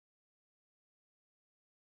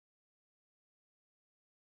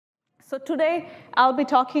So today, I'll be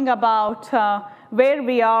talking about where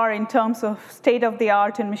we are in terms of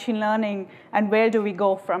state-of-the-art in machine learning and where do we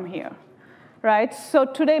go from here, right? So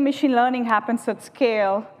today, machine learning happens at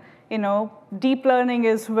scale. Deep learning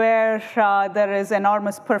is where there is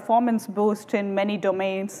enormous performance boost in many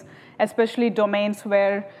domains, especially domains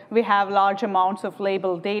where we have large amounts of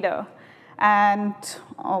labeled data. And,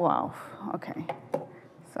 oh, wow, OK.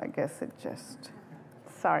 So I guess it just,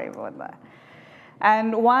 sorry about that.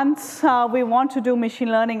 And once we want to do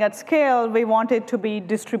machine learning at scale, we want it to be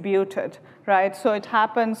distributed, right? So it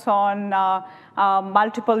happens on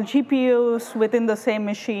multiple GPUs within the same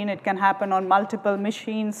machine. It can happen on multiple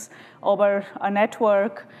machines over a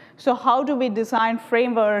network. So how do we design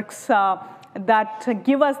frameworks that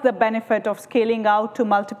give us the benefit of scaling out to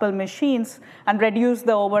multiple machines and reduce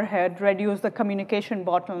the overhead, reduce the communication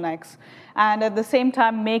bottlenecks, and at the same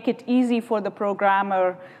time make it easy for the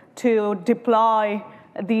programmer to deploy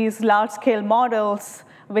these large-scale models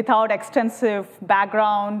without extensive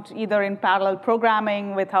background, either in parallel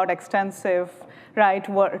programming, without extensive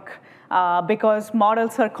work. Because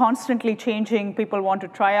models are constantly changing, people want to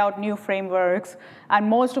try out new frameworks, and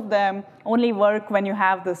most of them only work when you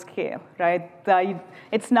have the scale, right?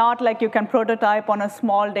 It's not like you can prototype on a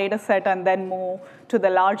small data set and then move to the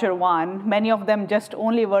larger one. Many of them just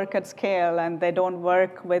only work at scale, and they don't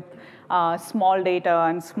work with small data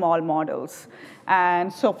and small models.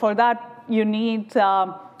 And so for that, you need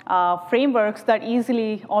frameworks that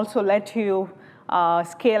easily also let you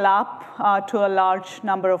scale up to a large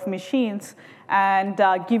number of machines and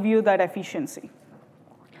give you that efficiency.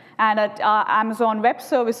 And at Amazon Web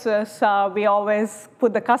Services, we always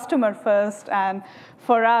put the customer first. And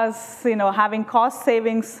for us, having cost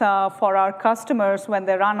savings for our customers when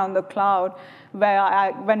they run on the cloud,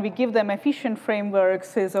 when we give them efficient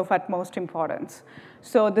frameworks, is of utmost importance.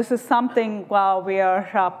 So this is something we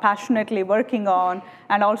are passionately working on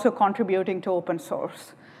and also contributing to open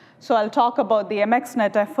source. So I'll talk about the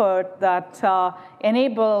MXNet effort that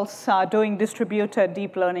enables doing distributed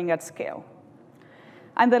deep learning at scale.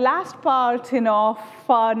 And the last part,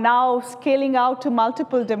 for now scaling out to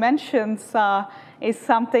multiple dimensions is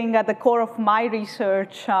something at the core of my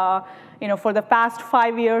research. For the past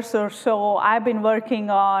 5 years or so, I've been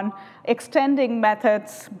working on extending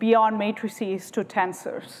methods beyond matrices to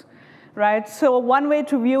tensors. Right? So one way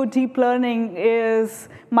to view deep learning is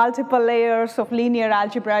multiple layers of linear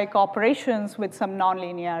algebraic operations with some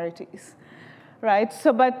nonlinearities. Right?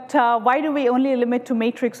 So, but why do we only limit to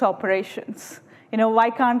matrix operations? Why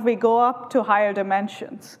can't we go up to higher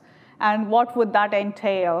dimensions? And what would that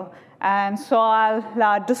entail? And so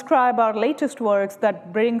I'll describe our latest works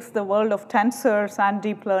that brings the world of tensors and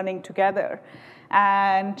deep learning together,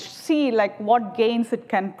 and see what gains it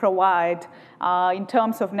can provide in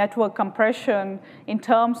terms of network compression, in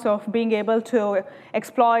terms of being able to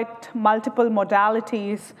exploit multiple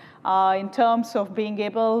modalities, in terms of being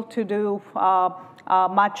able to do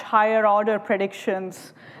much higher order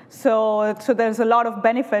predictions. So there's a lot of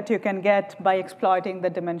benefit you can get by exploiting the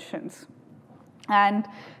dimensions. And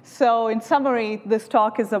so in summary, this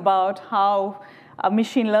talk is about how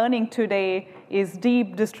machine learning today is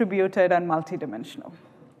deep, distributed, and multidimensional.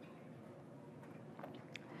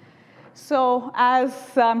 So as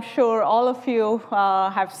I'm sure all of you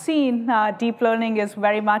have seen, deep learning is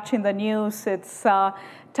very much in the news. It's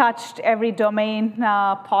touched every domain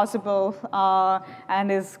possible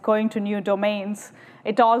and is going to new domains.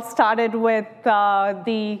 It all started with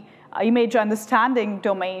the image understanding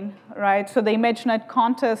domain, right? So the ImageNet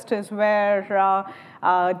contest is where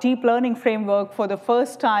deep learning framework for the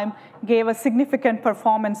first time gave a significant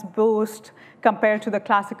performance boost compared to the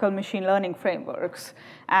classical machine learning frameworks.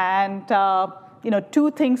 And two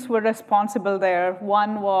things were responsible there.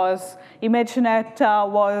 One was ImageNet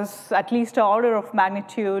was at least an order of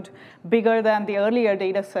magnitude bigger than the earlier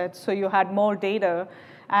data sets, so you had more data.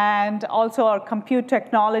 And also our compute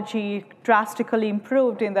technology drastically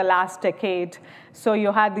improved in the last decade. So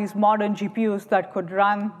you had these modern GPUs that could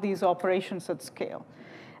run these operations at scale.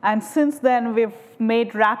 And since then, we've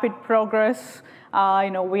made rapid progress.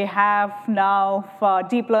 We have now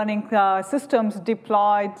deep learning systems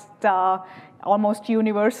deployed almost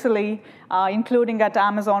universally, including at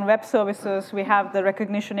Amazon Web Services. We have the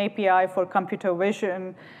recognition API for computer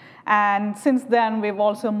vision. And since then, we've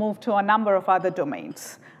also moved to a number of other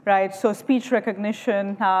domains, right? So speech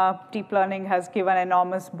recognition, deep learning has given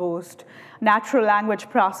enormous boost. Natural language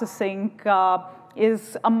processing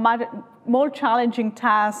is a more challenging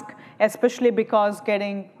task, especially because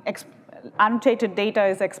getting annotated data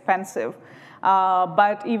is expensive.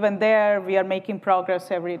 But even there, we are making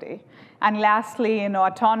progress every day. And lastly,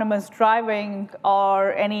 autonomous driving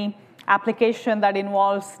or any application that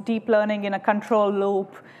involves deep learning in a control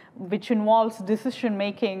loop, which involves decision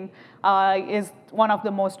making, is one of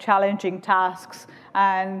the most challenging tasks.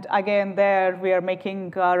 And again, there we are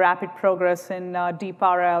making rapid progress in deep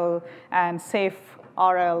RL and safe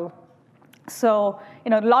RL. So,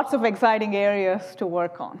 lots of exciting areas to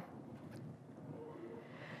work on.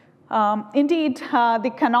 Indeed,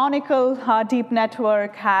 the canonical deep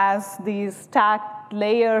network has these stacked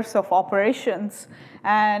layers of operations.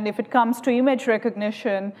 And if it comes to image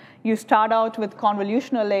recognition, you start out with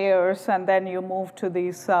convolutional layers, and then you move to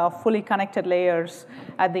these fully connected layers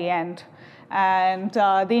at the end. And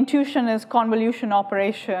the intuition is convolution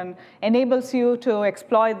operation enables you to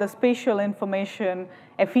exploit the spatial information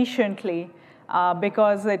efficiently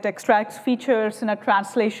because it extracts features in a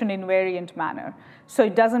translation invariant manner. So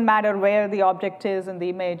it doesn't matter where the object is in the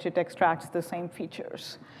image, it extracts the same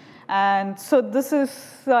features. And so this is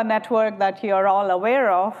a network that you're all aware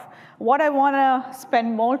of. What I want to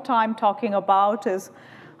spend more time talking about is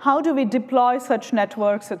how do we deploy such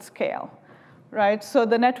networks at scale, right? So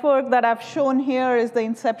the network that I've shown here is the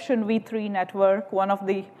Inception V3 network, one of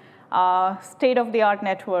the state-of-the-art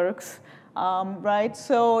networks, right?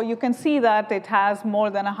 So you can see that it has more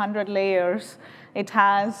than 100 layers. It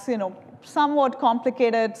has, somewhat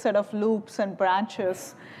complicated set of loops and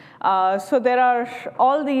branches. So there are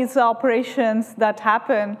all these operations that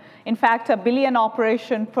happen. In fact, 1 billion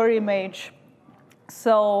operations per image.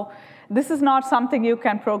 So this is not something you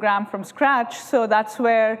can program from scratch. So that's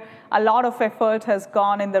where a lot of effort has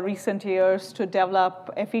gone in the recent years to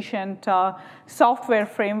develop efficient software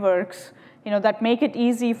frameworks that make it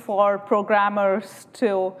easy for programmers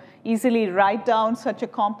to easily write down such a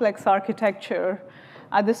complex architecture.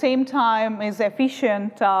 At the same time, is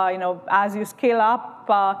efficient. As you scale up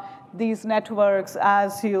these networks,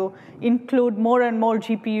 as you include more and more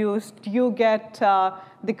GPUs, you get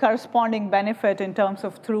the corresponding benefit in terms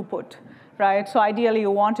of throughput, right? So ideally,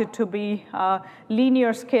 you want it to be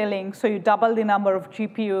linear scaling. So you double the number of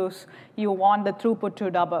GPUs, you want the throughput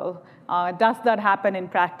to double. Does that happen in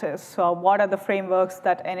practice? So what are the frameworks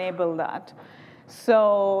that enable that?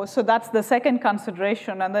 So that's the second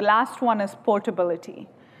consideration. And the last one is portability.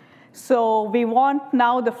 So we want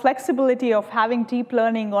now the flexibility of having deep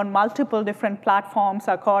learning on multiple different platforms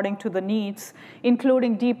according to the needs,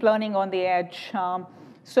 including deep learning on the edge.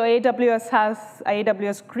 So AWS has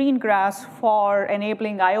AWS Greengrass for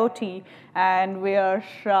enabling IoT, and we are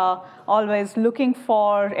always looking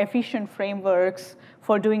for efficient frameworks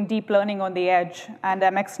for doing deep learning on the edge. And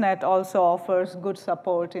MXNet also offers good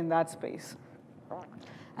support in that space.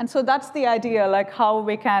 And so that's the idea, like how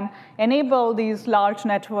we can enable these large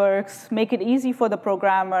networks, make it easy for the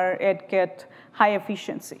programmer, and get high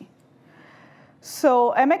efficiency.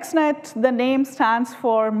 So MXNet, the name stands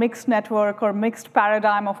for mixed network or mixed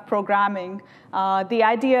paradigm of programming. The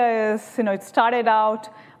idea is, it started out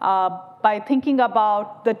by thinking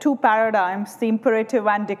about the two paradigms, the imperative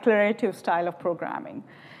and declarative style of programming.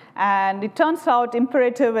 And it turns out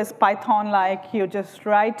imperative is Python-like. You just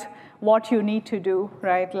write what you need to do,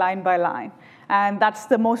 right, line by line. And that's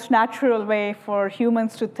the most natural way for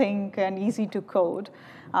humans to think and easy to code.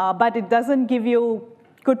 But it doesn't give you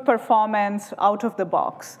good performance out of the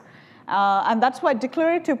box. And that's why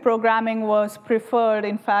declarative programming was preferred.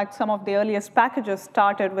 In fact, some of the earliest packages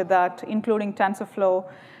started with that, including TensorFlow,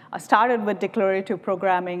 started with declarative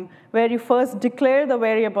programming, where you first declare the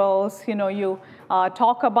variables, you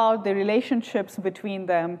talk about the relationships between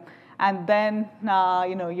them, and then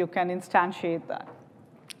you can instantiate that.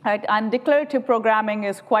 Right? And declarative programming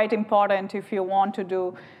is quite important if you want to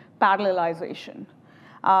do parallelization.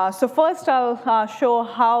 So first, I'll show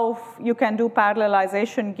how you can do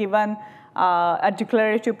parallelization given a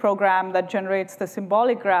declarative program that generates the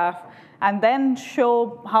symbolic graph, and then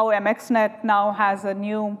show how MXNet now has a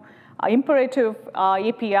new imperative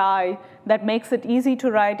API that makes it easy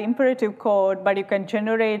to write imperative code, but you can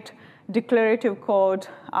generate declarative code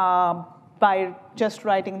by just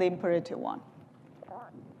writing the imperative one.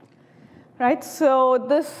 Right, so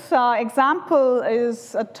this example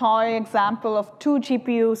is a toy example of 2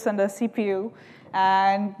 GPUs and a CPU,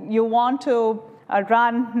 and you want to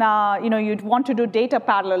run, you'd want to do data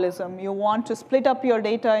parallelism. You want to split up your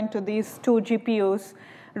data into these 2 GPUs,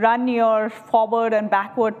 run your forward and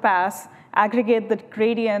backward pass, aggregate the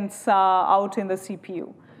gradients out in the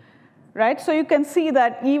CPU. Right, so you can see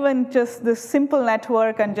that even just this simple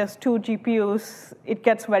network and just 2 GPUs, it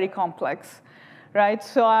gets very complex. Right,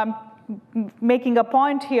 so I'm making a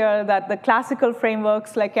point here that the classical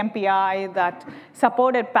frameworks like MPI that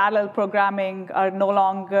supported parallel programming are no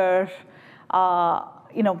longer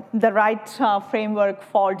the right framework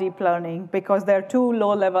for deep learning because they're too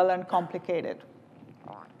low level and complicated.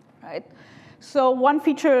 Right? So one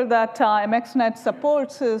feature that MXNet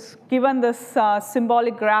supports is, given this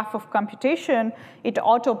symbolic graph of computation, it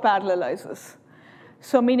auto-parallelizes.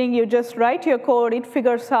 So meaning you just write your code, it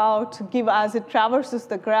figures out, as it traverses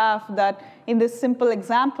the graph, that in this simple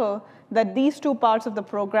example, that these two parts of the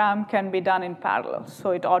program can be done in parallel.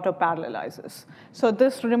 So it auto-parallelizes. So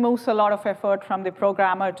this removes a lot of effort from the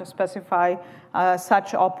programmer to specify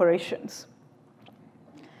such operations.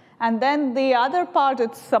 And then the other part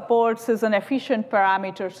it supports is an efficient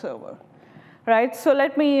parameter server. Right? So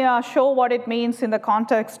let me show what it means in the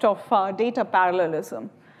context of data parallelism.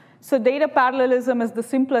 So data parallelism is the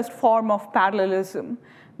simplest form of parallelism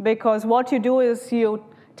because what you do is you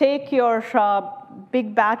take your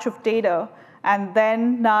big batch of data and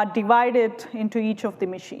then divide it into each of the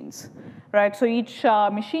machines. Right? So each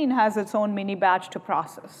machine has its own mini batch to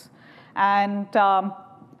process. And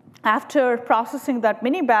after processing that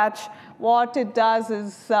mini batch, what it does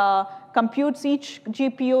is computes each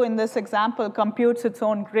GPU in this example, computes its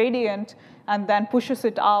own gradient, and then pushes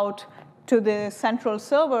it out to the central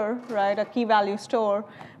server, right, a key value store,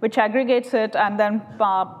 which aggregates it and then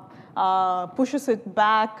pushes it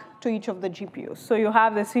back to each of the GPUs. So you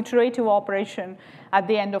have this iterative operation at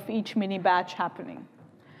the end of each mini batch happening.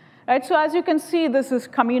 Right, so as you can see, this is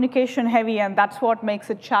communication heavy, and that's what makes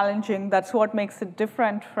it challenging. That's what makes it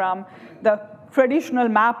different from the traditional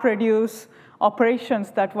MapReduce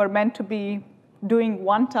operations that were meant to be doing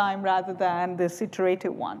one time rather than this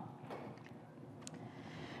iterative one.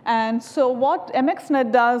 And so what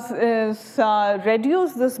MXNet does is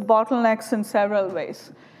reduce this bottlenecks in several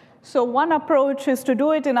ways. So one approach is to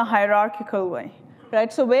do it in a hierarchical way.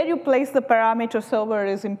 Right? So where you place the parameter server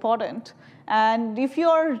is important. And if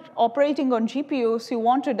you're operating on GPUs, you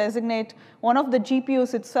want to designate one of the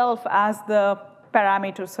GPUs itself as the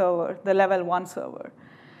parameter server, the level 1 server.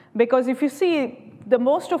 Because if you see, the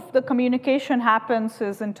most of the communication happens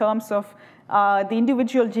is in terms of the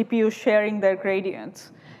individual GPUs sharing their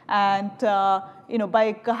gradients. And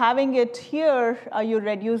by having it here, you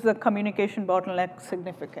reduce the communication bottleneck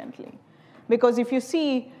significantly. Because if you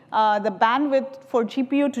see, the bandwidth for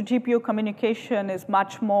GPU to GPU communication is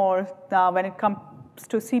much more when it comes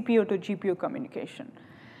to CPU to GPU communication.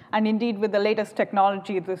 And indeed, with the latest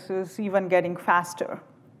technology, this is even getting faster.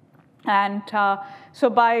 And so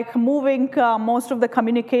by moving most of the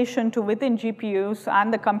communication to within GPUs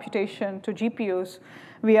and the computation to GPUs,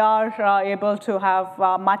 we are able to have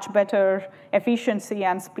much better efficiency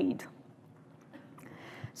and speed.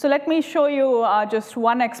 So let me show you just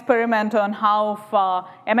one experiment on how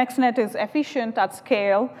MXNet is efficient at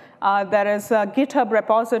scale. There is a GitHub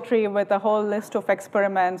repository with a whole list of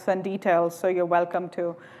experiments and details, so you're welcome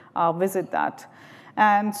to visit that.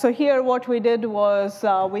 And so here what we did was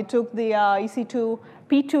we took the EC2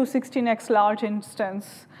 P2 16x large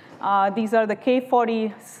instance. These are the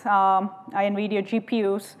K40 NVIDIA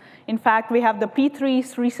GPUs. In fact, we have the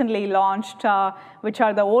P3s recently launched, which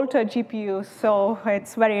are the older GPUs. So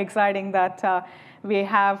it's very exciting that we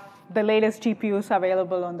have the latest GPUs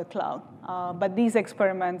available on the cloud. But these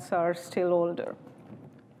experiments are still older.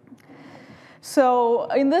 So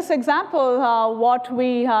in this example, what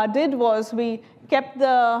we did was we kept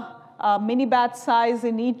the mini batch size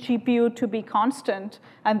in each GPU to be constant,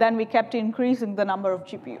 and then we kept increasing the number of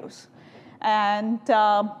GPUs. And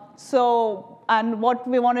and what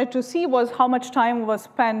we wanted to see was how much time was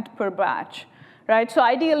spent per batch, right? So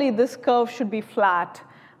ideally, this curve should be flat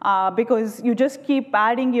because you just keep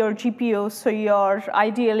adding your GPUs, so you're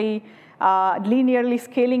ideally linearly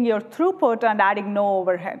scaling your throughput and adding no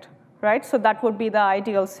overhead, right? So that would be the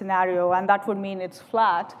ideal scenario, and that would mean it's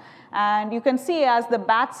flat. And you can see as the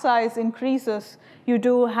batch size increases, you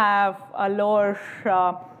do have a lower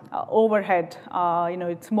overhead.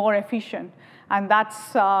 It's more efficient. And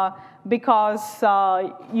that's because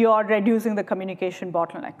you are reducing the communication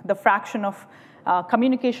bottleneck. The fraction of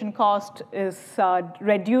communication cost is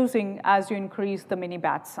reducing as you increase the mini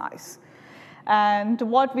batch size. And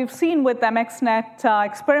what we've seen with MXNet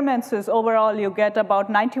experiments is overall you get about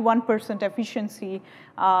 91% efficiency.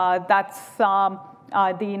 That's the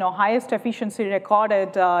highest efficiency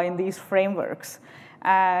recorded in these frameworks.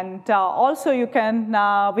 And also you can,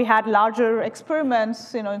 we had larger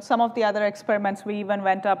experiments. In some of the other experiments, we even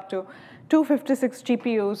went up to 256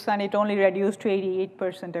 GPUs, and it only reduced to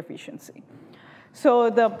 88% efficiency. So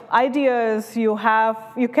the idea is you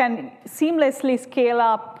can seamlessly scale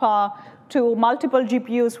up to multiple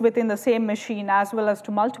GPUs within the same machine as well as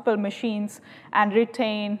to multiple machines and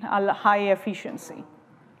retain a high efficiency.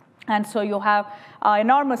 And so you have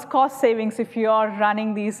enormous cost savings if you are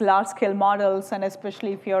running these large-scale models, and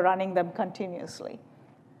especially if you're running them continuously.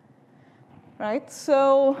 Right?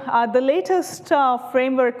 So the latest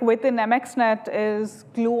framework within MXNet is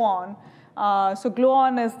Gluon. So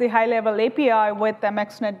Gluon is the high-level API with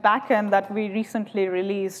MXNet backend that we recently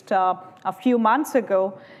released a few months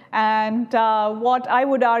ago. And what I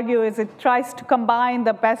would argue is it tries to combine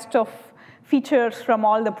the best of features from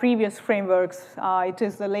all the previous frameworks. It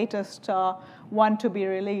is the latest one to be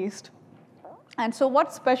released. And so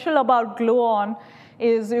what's special about Gluon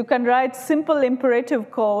is you can write simple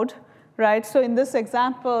imperative code. Right? So in this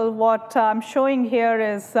example, what I'm showing here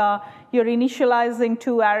is you're initializing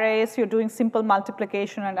two arrays. You're doing simple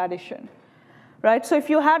multiplication and addition. Right? So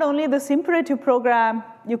if you had only this imperative program,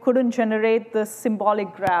 you couldn't generate the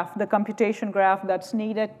symbolic graph, the computation graph that's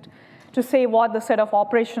needed to say what the set of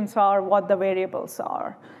operations are, what the variables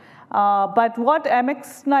are. But what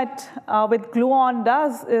MXNet with Gluon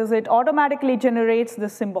does is it automatically generates the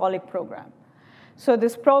symbolic program. So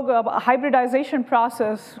this program, a hybridization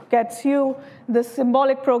process, gets you the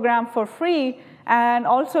symbolic program for free and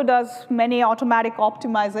also does many automatic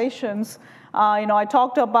optimizations. I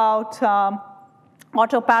talked about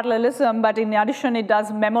auto-parallelism, but in addition, it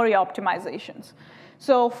does memory optimizations.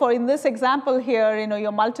 So in this example here,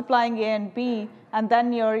 you're multiplying A and B, and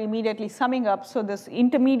then you're immediately summing up. So this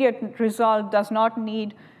intermediate result does not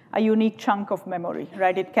need a unique chunk of memory,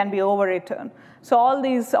 right? It can be overwritten. So all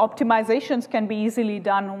these optimizations can be easily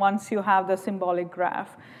done once you have the symbolic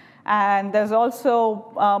graph. And there's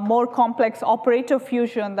also more complex operator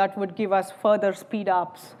fusion that would give us further speed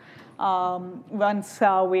ups once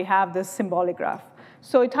we have this symbolic graph.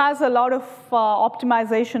 So it has a lot of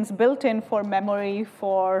optimizations built in for memory,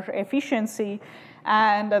 for efficiency,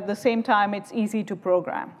 and at the same time, it's easy to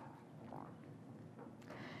program.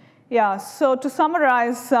 Yeah, so to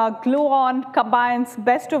summarize, Gluon combines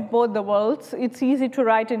best of both the worlds. It's easy to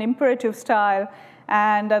write in imperative style,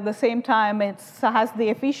 and at the same time, it has the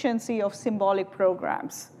efficiency of symbolic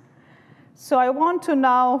programs. So I want to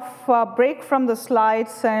now break from the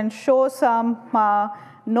slides and show some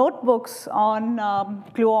notebooks on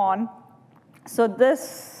Gluon. So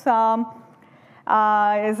this is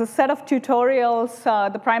a set of tutorials.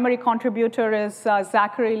 The primary contributor is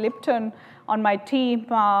Zachary Lipton on my team,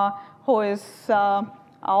 who is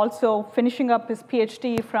also finishing up his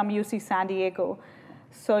PhD from UC San Diego.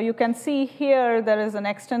 So you can see here there is an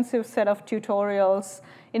extensive set of tutorials.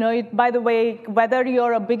 By the way, whether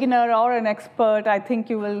you're a beginner or an expert, I think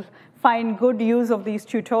you will find good use of these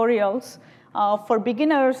tutorials. For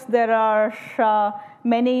beginners, there are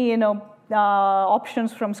many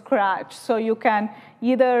options from scratch. So you can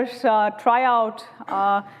either try out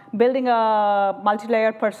building a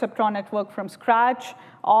multi-layer perceptron network from scratch,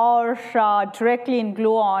 or directly in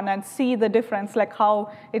Gluon and see the difference, like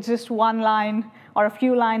how it's just one line or a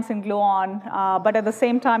few lines in Gluon. But at the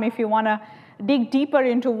same time, if you want to dig deeper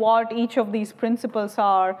into what each of these principles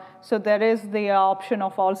are, so there is the option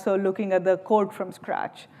of also looking at the code from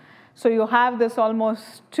scratch. So you have this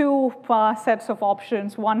almost two sets of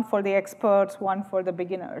options, one for the experts, one for the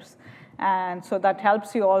beginners. And so that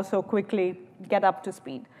helps you also quickly get up to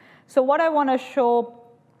speed. So what I want to show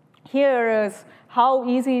here is how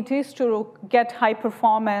easy it is to get high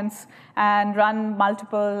performance and run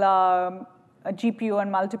multiple GPU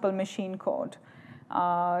and multiple machine code.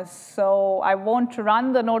 So I won't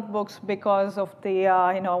run the notebooks because of the,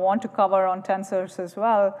 I want to cover on tensors as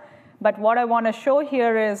well. But what I want to show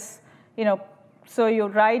here is, so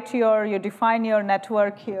you define your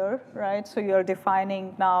network here, right? So you're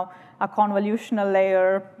defining now a convolutional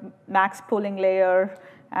layer, max pooling layer,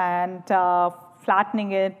 and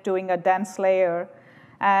flattening it, doing a dense layer.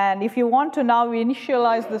 And if you want to now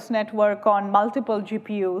initialize this network on multiple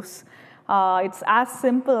GPUs, it's as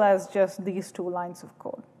simple as just these two lines of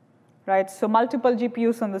code, right? So multiple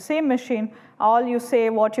GPUs on the same machine, all you say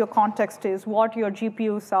what your context is, what your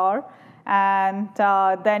GPUs are, and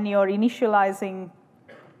then you're initializing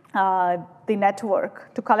the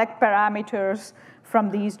network to collect parameters from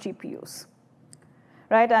these GPUs,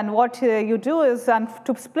 right? And what you do is, and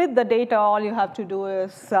to split the data, all you have to do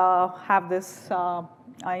is have this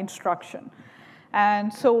instruction.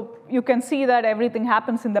 And so you can see that everything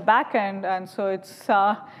happens in the backend, and so it's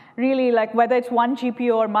really like whether it's one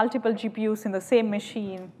GPU or multiple GPUs in the same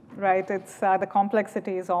machine, right? It's the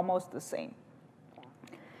complexity is almost the same.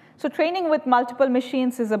 So training with multiple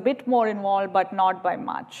machines is a bit more involved, but not by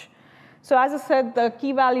much. So as I said, the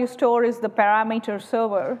key value store is the parameter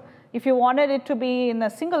server. If you wanted it to be in a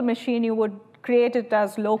single machine, you would create it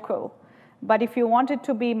as local. But if you want it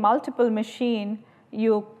to be multiple machine,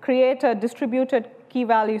 you create a distributed key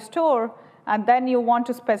value store, and then you want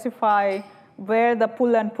to specify where the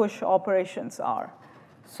pull and push operations are.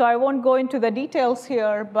 So I won't go into the details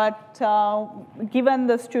here, but given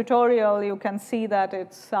this tutorial, you can see that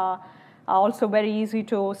it's also very easy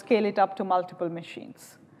to scale it up to multiple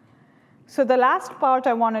machines. So the last part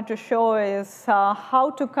I wanted to show is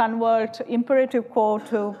how to convert imperative code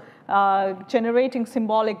to generating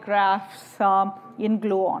symbolic graphs in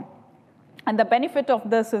Gluon. And the benefit of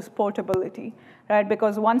this is portability, right?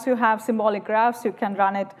 Because once you have symbolic graphs, you can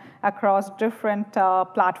run it across different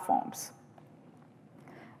platforms.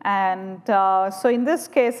 And so in this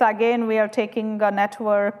case, again, we are taking a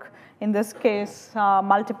network, in this case,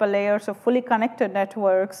 multiple layers of fully connected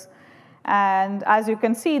networks. And as you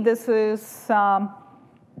can see, this is being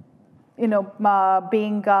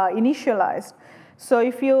initialized. So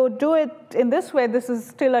if you do it in this way, this is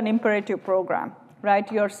still an imperative program,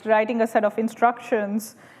 right? You're writing a set of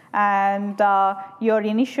instructions, and you're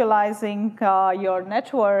initializing your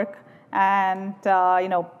network. And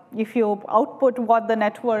if you output what the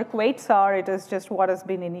network weights are, it is just what has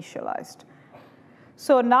been initialized.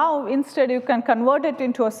 So now, instead, you can convert it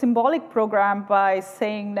into a symbolic program by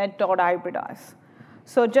saying net.hybridize.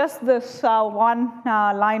 So just this one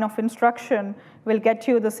line of instruction will get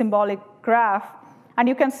you the symbolic graph. And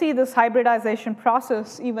you can see this hybridization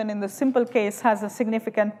process, even in the simple case, has a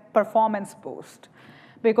significant performance boost.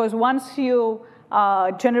 Because once you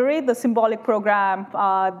generate the symbolic program,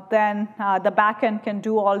 then the backend can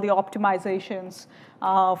do all the optimizations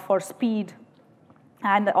for speed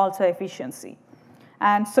and also efficiency.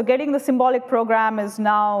 And so getting the symbolic program is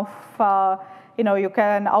now, you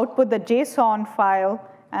can output the JSON file,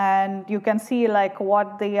 and you can see like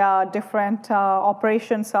what the different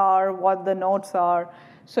operations are, what the nodes are.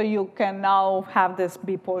 So you can now have this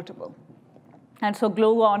be portable. And so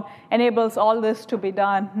Gluon enables all this to be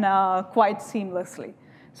done quite seamlessly.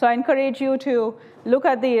 So I encourage you to look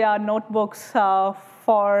at the notebooks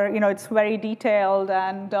for, it's very detailed,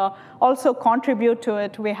 and also contribute to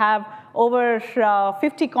it. We have over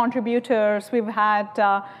 50 contributors. We've had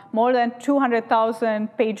more than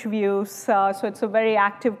 200,000 page views. So it's a very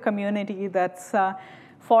active community that's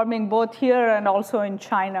forming both here and also in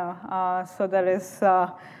China. So there is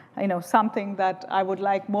something that I would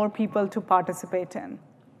like more people to participate in.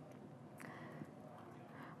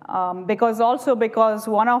 Because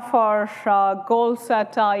one of our goals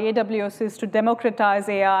at AWS is to democratize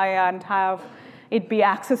AI and have it be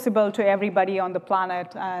accessible to everybody on the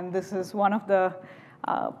planet. And this is one of the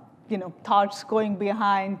thoughts going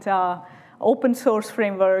behind open source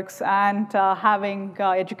frameworks and having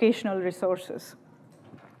educational resources.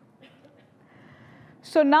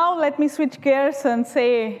 So now let me switch gears and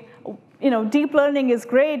say, deep learning is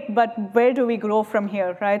great, but where do we grow from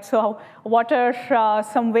here, right? So what are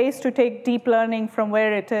some ways to take deep learning from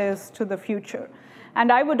where it is to the future? And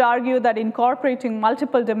I would argue that incorporating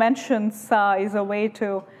multiple dimensions is a way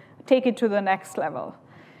to take it to the next level.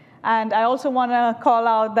 And I also want to call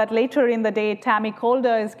out that later in the day, Tammy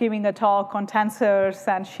Kolda is giving a talk on tensors,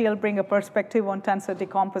 and she'll bring a perspective on tensor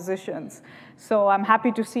decompositions. So I'm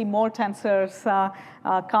happy to see more tensors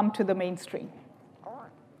come to the mainstream.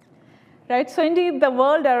 Right, so indeed, the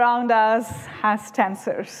world around us has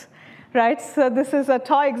tensors. Right, so this is a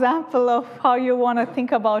toy example of how you want to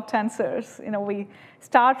think about tensors. We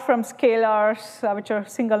start from scalars, which are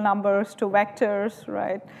single numbers, to vectors,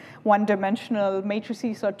 right? One-dimensional,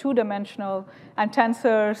 matrices are two-dimensional, and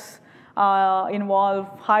tensors involve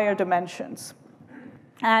higher dimensions.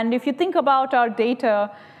 And if you think about our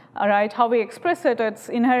data, right, how we express it, it's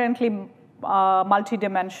inherently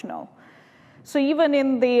multidimensional. So even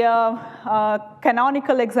in the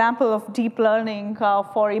canonical example of deep learning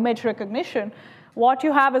for image recognition, what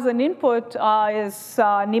you have as an input is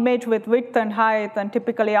an image with width and height, and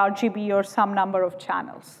typically RGB or some number of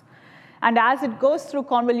channels. And as it goes through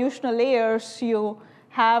convolutional layers, you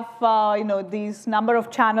have these number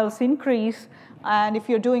of channels increase, and if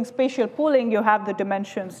you're doing spatial pooling, you have the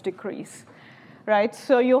dimensions decrease, right?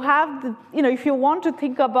 So you have, if you want to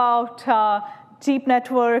think about deep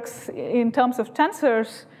networks in terms of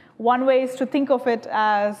tensors, one way is to think of it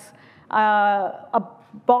as a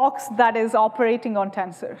box that is operating on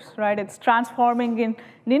tensors, right? It's transforming an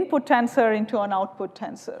input tensor into an output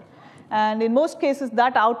tensor. And in most cases,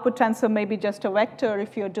 that output tensor may be just a vector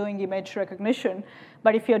if you're doing image recognition.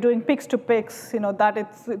 But if you're doing pix to pix, that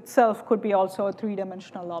itself could be also a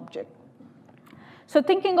three-dimensional object. So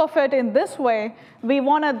thinking of it in this way, we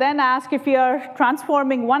want to then ask if we are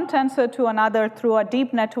transforming one tensor to another through a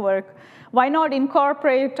deep network, why not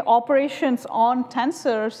incorporate operations on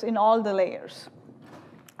tensors in all the layers?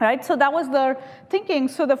 Right? So that was the thinking.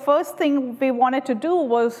 So the first thing we wanted to do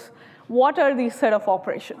was, what are these set of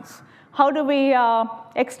operations? How do we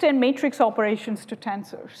extend matrix operations to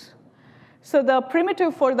tensors? So the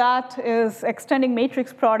primitive for that is extending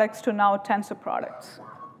matrix products to now tensor products.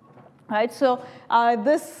 Right? So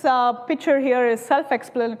this picture here is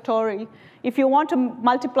self-explanatory. If you want to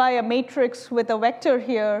multiply a matrix with a vector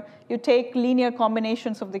here, you take linear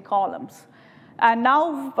combinations of the columns. And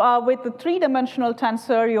now with the three-dimensional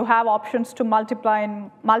tensor, you have options to multiply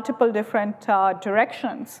in multiple different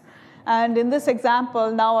directions. And in this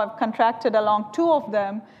example, now I've contracted along two of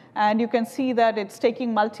them, and you can see that it's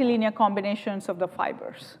taking multilinear combinations of the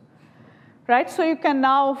fibers. Right? So you can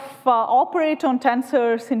now operate on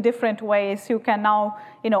tensors in different ways. You can now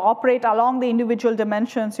operate along the individual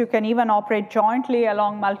dimensions. You can even operate jointly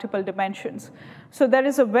along multiple dimensions. So there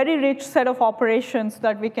is a very rich set of operations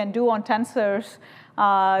that we can do on tensors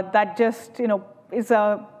that just it's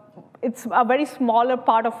a very smaller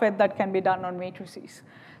part of it that can be done on matrices.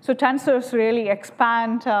 So tensors really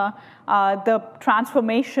expand the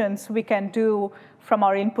transformations we can do from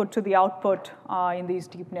our input to the output in these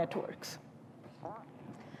deep networks.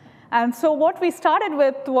 And so what we started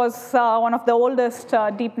with was one of the oldest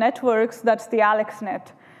deep networks, that's the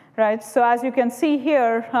AlexNet. Right? So as you can see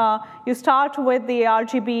here, you start with the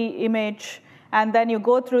RGB image, and then you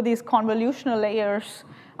go through these convolutional layers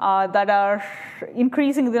that are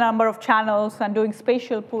increasing the number of channels and doing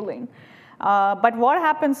spatial pooling. But what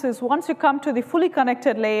happens is once you come to the fully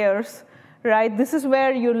connected layers, right, this is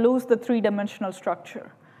where you lose the three-dimensional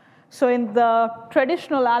structure. So in the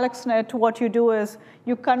traditional AlexNet, what you do is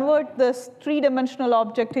you convert this three-dimensional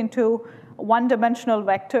object into one-dimensional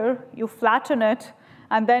vector, you flatten it,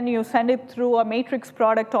 and then you send it through a matrix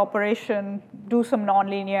product operation, do some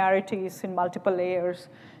nonlinearities in multiple layers,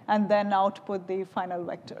 and then output the final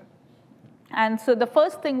vector. And so the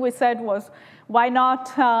first thing we said was, why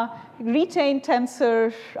not retain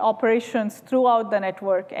tensor operations throughout the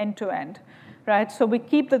network end to end? Right? So we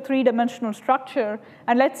keep the three-dimensional structure,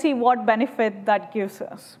 and let's see what benefit that gives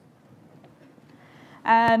us.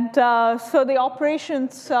 And so the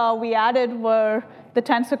operations we added were the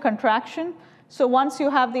tensor contraction. So once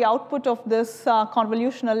you have the output of this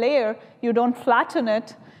convolutional layer, you don't flatten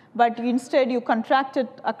it, but instead you contract it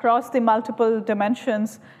across the multiple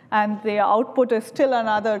dimensions, and the output is still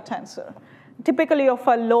another tensor, typically of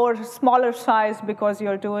a smaller size, because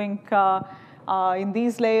you're doing in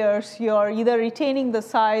these layers, you're either retaining the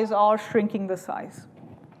size or shrinking the size,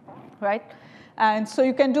 right? And so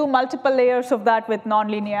you can do multiple layers of that with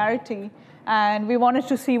nonlinearity, and we wanted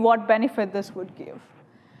to see what benefit this would give.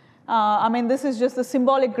 I mean, this is just a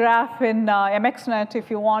symbolic graph in MXNet if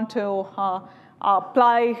you want to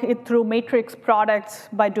apply it through matrix products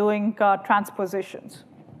by doing transpositions.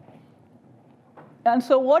 And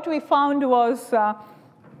so what we found was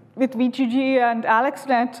with VGG and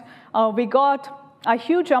AlexNet, we got a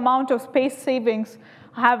huge amount of space savings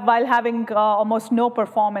while having almost no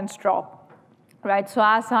performance drop, right? So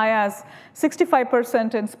as high as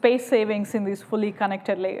 65% in space savings in these fully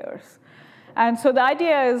connected layers. And so the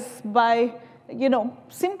idea is by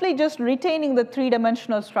simply just retaining the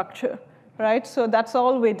three-dimensional structure, right? So that's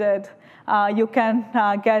all we did. You can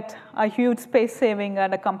get a huge space saving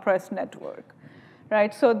and a compressed network,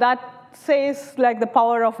 right? So that says like the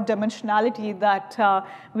power of dimensionality that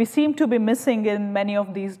we seem to be missing in many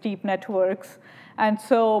of these deep networks. And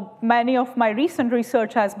so many of my recent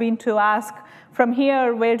research has been to ask, from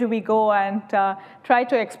here, where do we go and try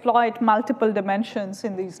to exploit multiple dimensions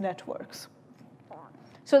in these networks?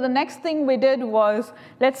 So the next thing we did was,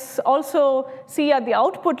 let's also see at the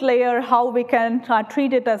output layer how we can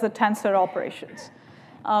treat it as a tensor operations.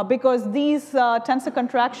 Because these tensor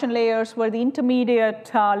contraction layers were the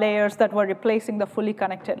intermediate layers that were replacing the fully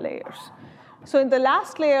connected layers. So in the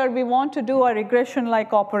last layer, we want to do a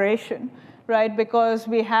regression-like operation, right? Because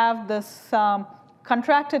we have this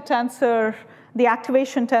contracted tensor, the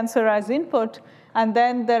activation tensor as input, and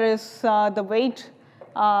then there is the weight,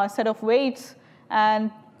 set of weights.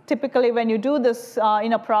 And typically, when you do this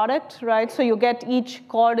in a product, right, so you get each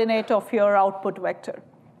coordinate of your output vector.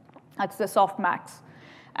 That's the softmax.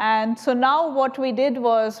 And so now what we did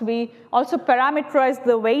was we also parameterized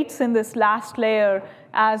the weights in this last layer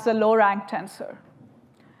as a low-rank tensor.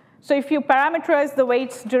 So if you parameterize the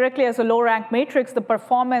weights directly as a low-rank matrix, the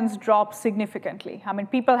performance drops significantly. I mean,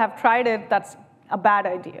 people have tried it. That's a bad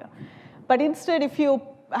idea. But instead, if you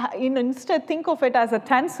instead think of it as a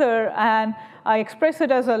tensor, and I express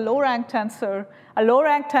it as a low-rank tensor. A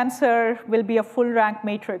low-rank tensor will be a full-rank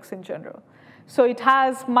matrix in general. So it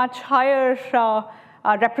has much higher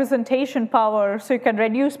representation power, so you can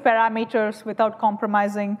reduce parameters without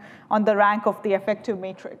compromising on the rank of the effective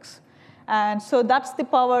matrix. And so that's the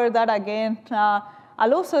power that, again,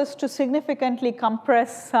 allows us to significantly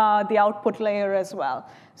compress the output layer as well.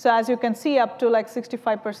 So as you can see, up to like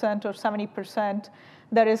 65% or 70%,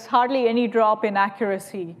 there is hardly any drop in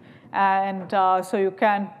accuracy. And so you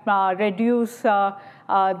can reduce the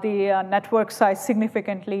network size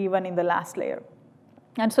significantly even in the last layer.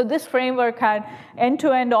 And so this framework had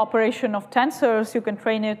end-to-end operation of tensors. You can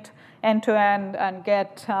train it end-to-end and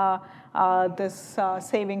get this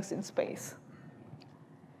savings in space.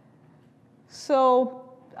 So,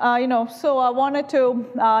 so I wanted to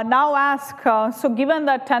now ask, so given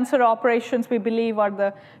that tensor operations we believe are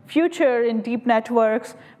the future in deep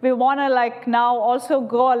networks, we want to like now also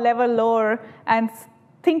go a level lower and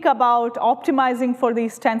think about optimizing for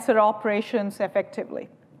these tensor operations effectively.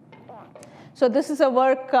 So this is a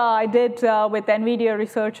work I did with NVIDIA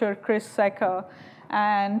researcher Chris Secker.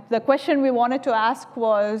 And the question we wanted to ask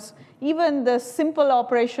was, even the simple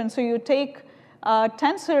operation, so you take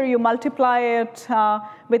tensor, you multiply it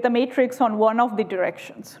with a matrix on one of the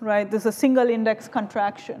directions, right? This is a single index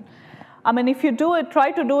contraction. I mean, if you do it,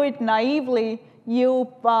 try to do it naively, you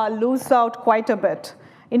lose out quite a bit.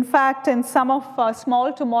 In fact, in some of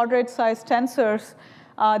small to moderate sized tensors,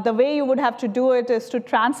 the way you would have to do it is to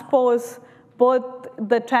transpose both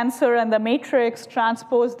the tensor and the matrix,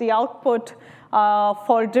 transpose the output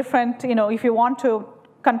for different, if you want to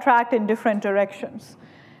contract in different directions.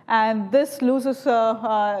 And this loses,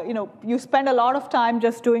 you spend a lot of time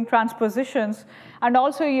just doing transpositions, and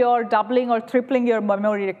also you're doubling or tripling your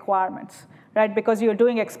memory requirements, right? Because you're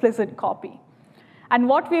doing explicit copy. And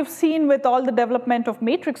what we've seen with all the development of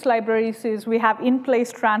matrix libraries is we have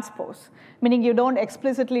in-place transpose, meaning you don't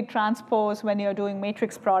explicitly transpose when you're doing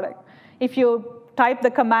matrix product. If you type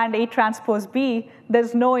the command A transpose B,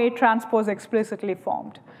 there's no A transpose explicitly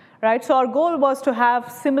formed. Right? So our goal was to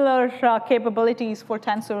have similar capabilities for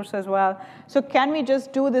tensors as well. So can we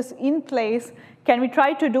just do this in place? Can we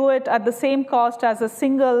try to do it at the same cost as a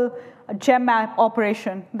single gem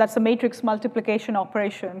operation, that's a matrix multiplication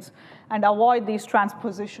operations, and avoid these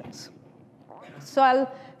transpositions? So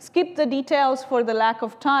I'll skip the details for the lack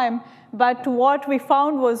of time, but what we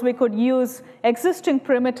found was we could use existing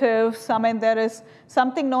primitives. I mean, there is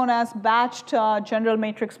something known as batched general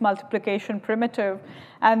matrix multiplication primitive,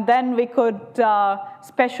 and then we could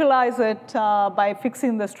specialize it by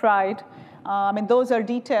fixing the stride. I mean, those are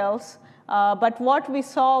details. But what we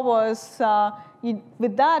saw was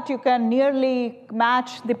with that, you can nearly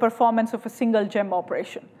match the performance of a single gem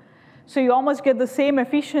operation. So you almost get the same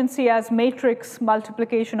efficiency as matrix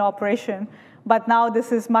multiplication operation, but now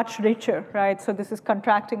this is much richer, right? So this is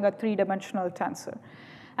contracting a three-dimensional tensor.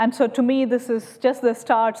 And so to me, this is just the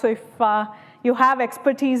start. So if you have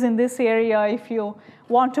expertise in this area, if you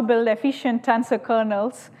want to build efficient tensor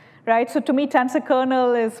kernels, right? So to me, tensor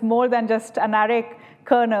kernel is more than just an array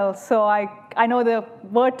kernel. So I know the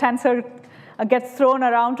word tensor gets thrown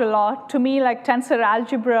around a lot. To me, like tensor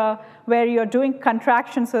algebra, where you're doing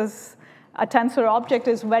contractions as a tensor object,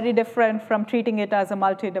 is very different from treating it as a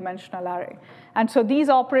multi-dimensional array. And so these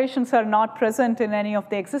operations are not present in any of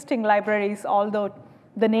the existing libraries, although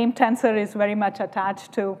the name tensor is very much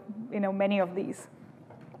attached to many of these.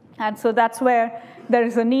 And so that's where there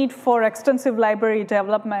is a need for extensive library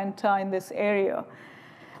development in this area.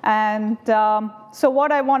 And so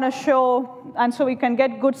what I want to show, and so we can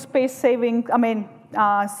get good space saving,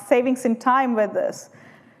 savings in time with this.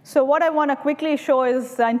 So what I want to quickly show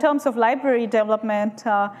is, in terms of library development,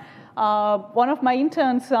 one of my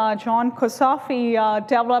interns, John Kosafi,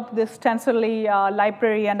 developed this Tensorly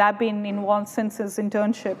library, and I've been involved since his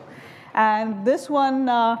internship. And this one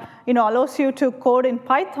allows you to code in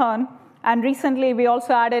Python, and recently we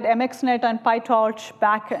also added MXNet and PyTorch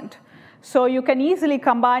backend. So you can easily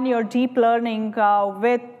combine your deep learning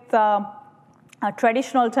with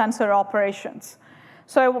traditional tensor operations.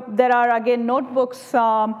 So there are, again, notebooks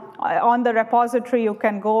on the repository. You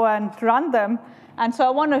can go and run them. And so I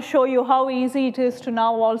want to show you how easy it is to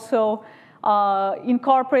now also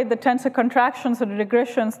incorporate the tensor contractions and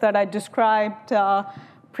regressions that I described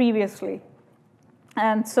previously.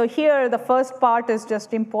 And so here, the first part is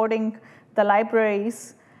just importing the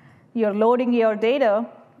libraries. You're loading your data.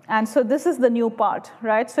 And so this is the new part,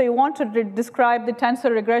 right? So you want to describe the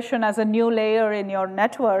tensor regression as a new layer in your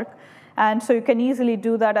network. And so you can easily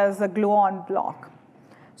do that as a glue-on block.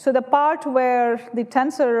 So the part where the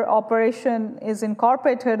tensor operation is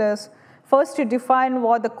incorporated is, first you define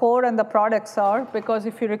what the core and the products are, because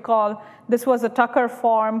if you recall, this was a Tucker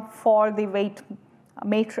form for the weight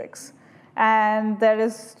matrix. And there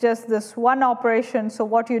is just this one operation. So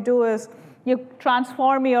what you do is you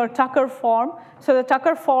transform your Tucker form. So the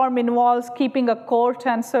Tucker form involves keeping a core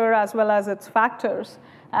tensor as well as its factors.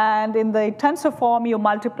 And in the tensor form, you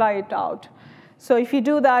multiply it out. So if you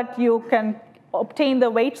do that, you can obtain the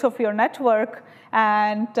weights of your network,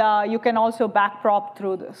 and you can also backprop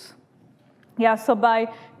through this. Yeah, so by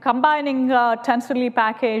combining Tensorly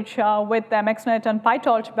package with MXNet and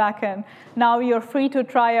PyTorch backend, now you're free to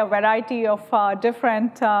try a variety of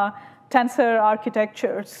different tensor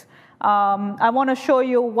architectures. I want to show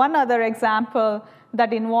you one other example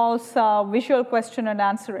that involves visual question and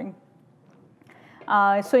answering.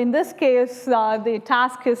 So in this case, the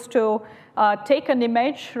task is to take an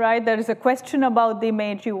image, right? There is a question about the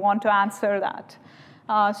image, you want to answer that.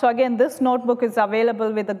 So again, this notebook is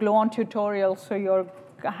available with the Glue-On tutorial, so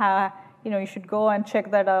you should go and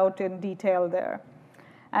check that out in detail there.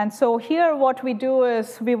 And so here what we do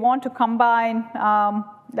is we want to combine,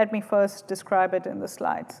 let me first describe it in the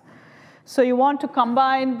slides. So you want to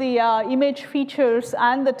combine the image features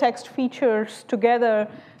and the text features together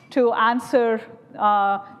to answer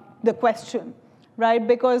the question, right?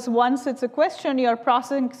 Because once it's a question, you're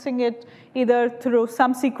processing it either through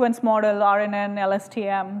some sequence model, RNN,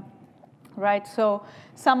 LSTM, right? So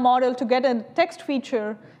some model to get a text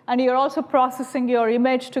feature, and you're also processing your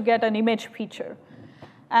image to get an image feature.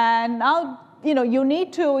 And now you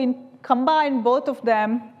need to combine both of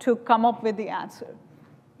them to come up with the answer,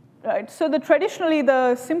 right? So traditionally,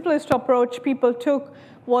 the simplest approach people took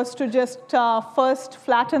was to just first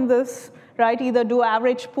flatten this, right? Either do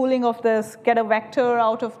average pooling of this, get a vector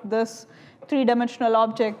out of this three-dimensional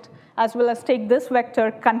object, as well as take this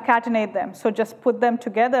vector, concatenate them. So just put them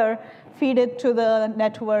together, feed it to the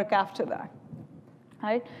network after that,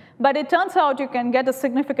 right? But it turns out you can get a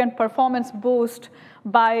significant performance boost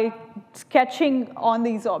by sketching on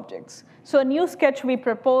these objects. So a new sketch we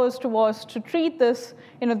proposed was to treat this,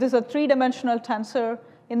 this is a three-dimensional tensor.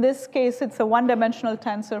 In this case, it's a one-dimensional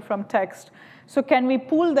tensor from text. So can we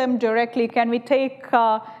pool them directly? Can we take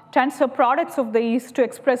tensor products of these to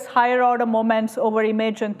express higher order moments over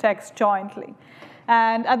image and text jointly?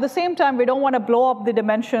 And at the same time, we don't want to blow up the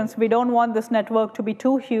dimensions. We don't want this network to be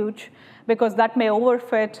too huge, because that may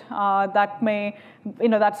overfit.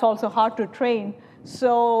 That's also hard to train.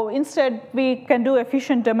 So instead, we can do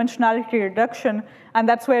efficient dimensionality reduction, and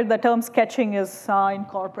that's where the term sketching is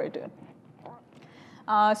incorporated.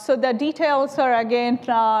 So the details are, again,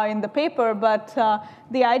 in the paper, but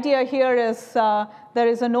the idea here is there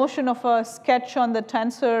is a notion of a sketch on the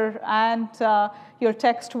tensor and your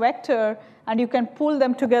text vector, and you can pool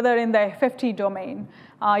them together in the FFT domain.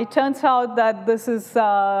 It turns out that this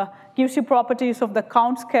gives you properties of the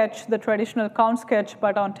count sketch, the traditional count sketch,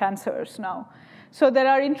 but on tensors now. So there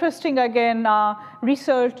are interesting, again,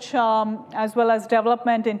 research as well as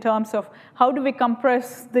development in terms of how do we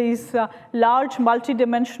compress these large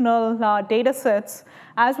multidimensional data sets,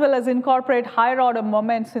 as well as incorporate higher order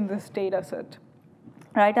moments in this data set,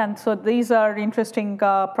 right? And so these are interesting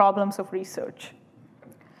problems of research.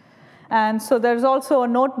 And so there's also a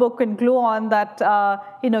notebook in Glue-On that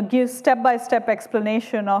gives step-by-step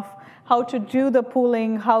explanation of how to do the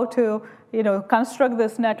pooling, how to construct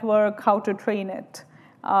this network, how to train it.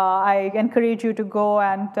 I encourage you to go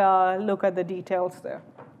and look at the details there.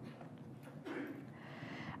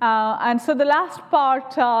 And so the last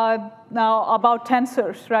part now about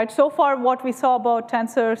tensors, right? So far, what we saw about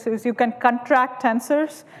tensors is you can contract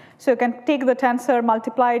tensors. So you can take the tensor,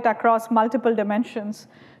 multiply it across multiple dimensions.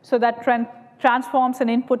 So that transforms an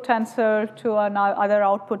input tensor to another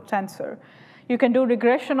output tensor. You can do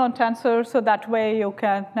regression on tensors, so that way you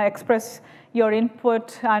can express your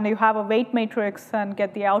input and you have a weight matrix and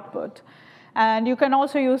get the output. And you can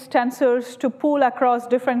also use tensors to pool across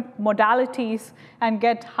different modalities and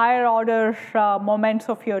get higher order moments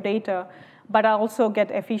of your data, but also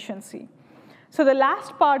get efficiency. So the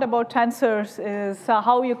last part about tensors is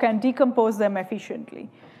how you can decompose them efficiently.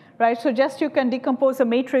 Right? So just you can decompose a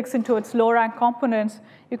matrix into its low-rank components.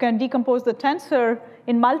 You can decompose the tensor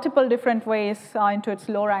in multiple different ways into its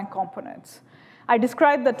low-rank components. I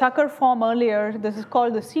described the Tucker form earlier. This is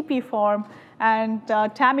called the CP form. And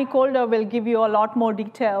Tammy Colder will give you a lot more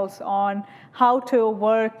details on how to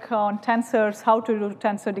work on tensors, how to do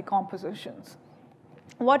tensor decompositions.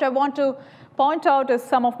 What I want to point out is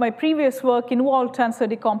some of my previous work involved tensor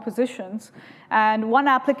decompositions. And one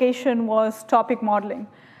application was topic modeling.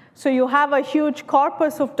 So you have a huge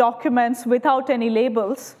corpus of documents without any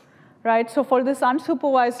labels, right? So for this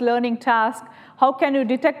unsupervised learning task, how can you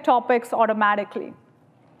detect topics automatically?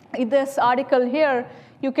 In this article here,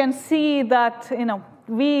 you can see that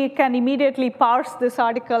we can immediately parse this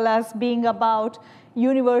article as being about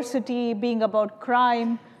university, being about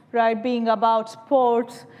crime, right, being about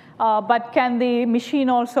sports, but can the machine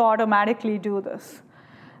also automatically do this?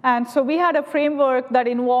 And so we had a framework that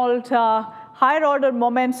involved higher order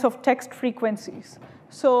moments of text frequencies.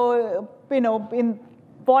 So in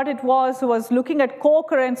what it was looking at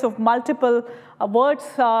co-occurrence of multiple words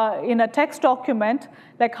in a text document,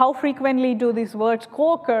 like how frequently do these words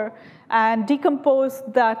co-occur, and decompose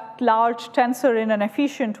that large tensor in an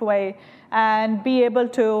efficient way and be able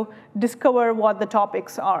to discover what the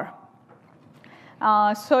topics are.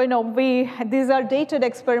 So these are dated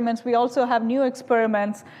experiments. We also have new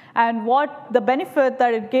experiments. And what the benefit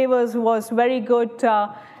that it gave us was very good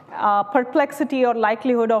perplexity or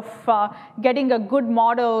likelihood of getting a good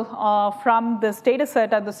model from this data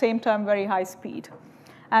set at the same time very high speed.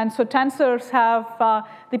 And so tensors have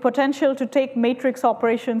the potential to take matrix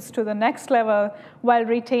operations to the next level while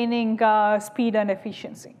retaining speed and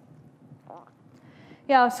efficiency.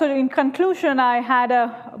 Yeah, so in conclusion, I had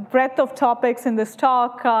a breadth of topics in this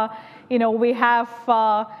talk. We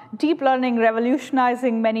have deep learning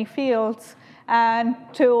revolutionizing many fields. And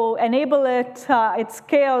to enable it at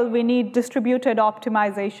scale, we need distributed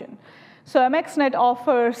optimization. So MXNet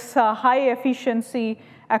offers high efficiency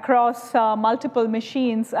across multiple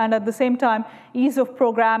machines, and at the same time, ease of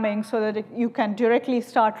programming so that you can directly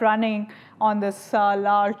start running on this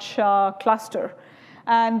large cluster.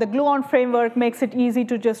 And the Gluon framework makes it easy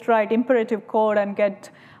to just write imperative code and get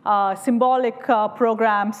symbolic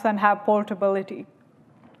programs and have portability.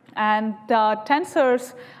 And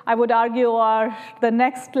tensors, I would argue, are the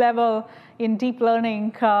next level in deep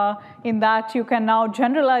learning in that you can now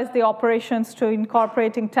generalize the operations to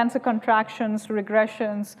incorporating tensor contractions,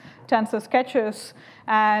 regressions, tensor sketches,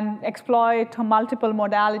 and exploit multiple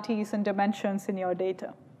modalities and dimensions in your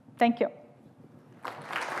data. Thank you.